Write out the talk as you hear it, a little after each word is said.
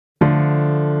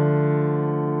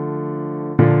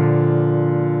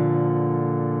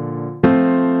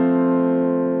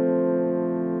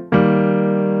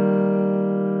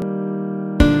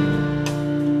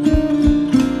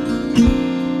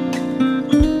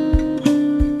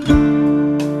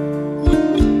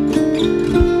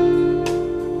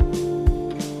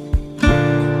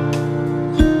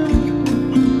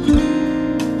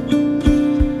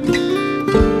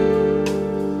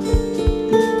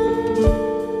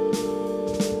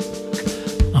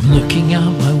looking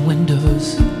out my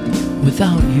windows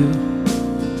without you.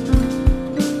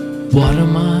 What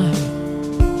am I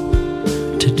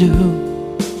to do?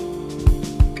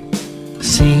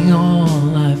 Seeing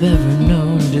all I've ever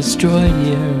known destroyed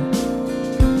here.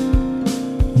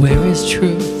 Where is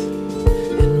truth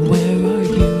and where are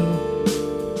you?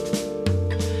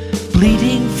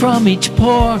 Bleeding from each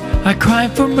pore, I cry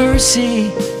for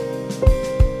mercy.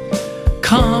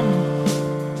 Come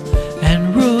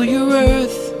and rule your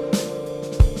earth.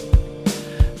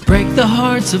 Break the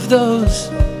hearts of those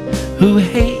who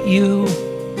hate you,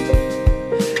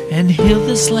 and heal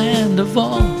this land of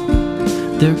all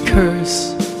their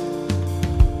curse.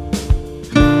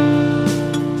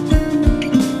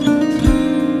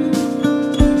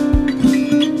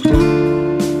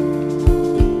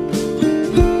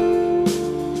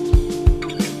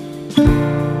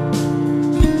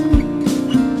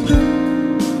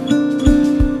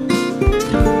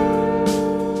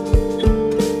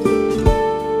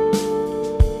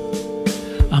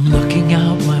 I'm looking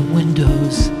out my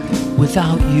windows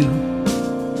without you.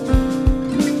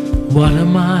 What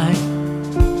am I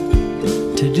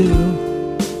to do?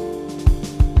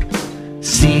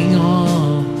 Seeing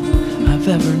all I've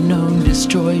ever known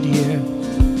destroyed here.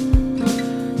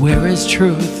 Where is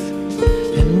truth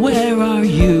and where are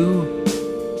you?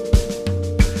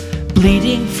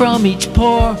 Bleeding from each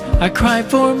pore, I cry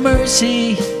for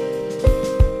mercy.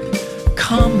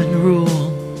 Come and rule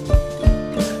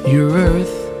your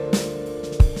earth.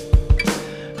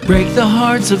 Break the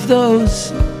hearts of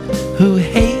those who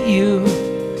hate you,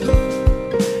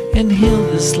 and heal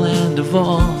this land of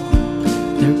all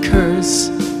their curse.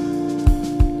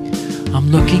 I'm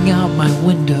looking out my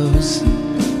windows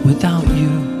without you.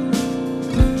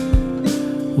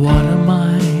 What am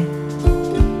I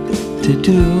to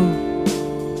do?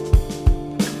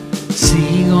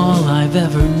 Seeing all I've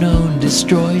ever known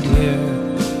destroyed here.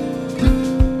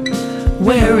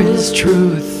 Where is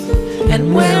truth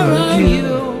and where are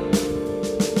you?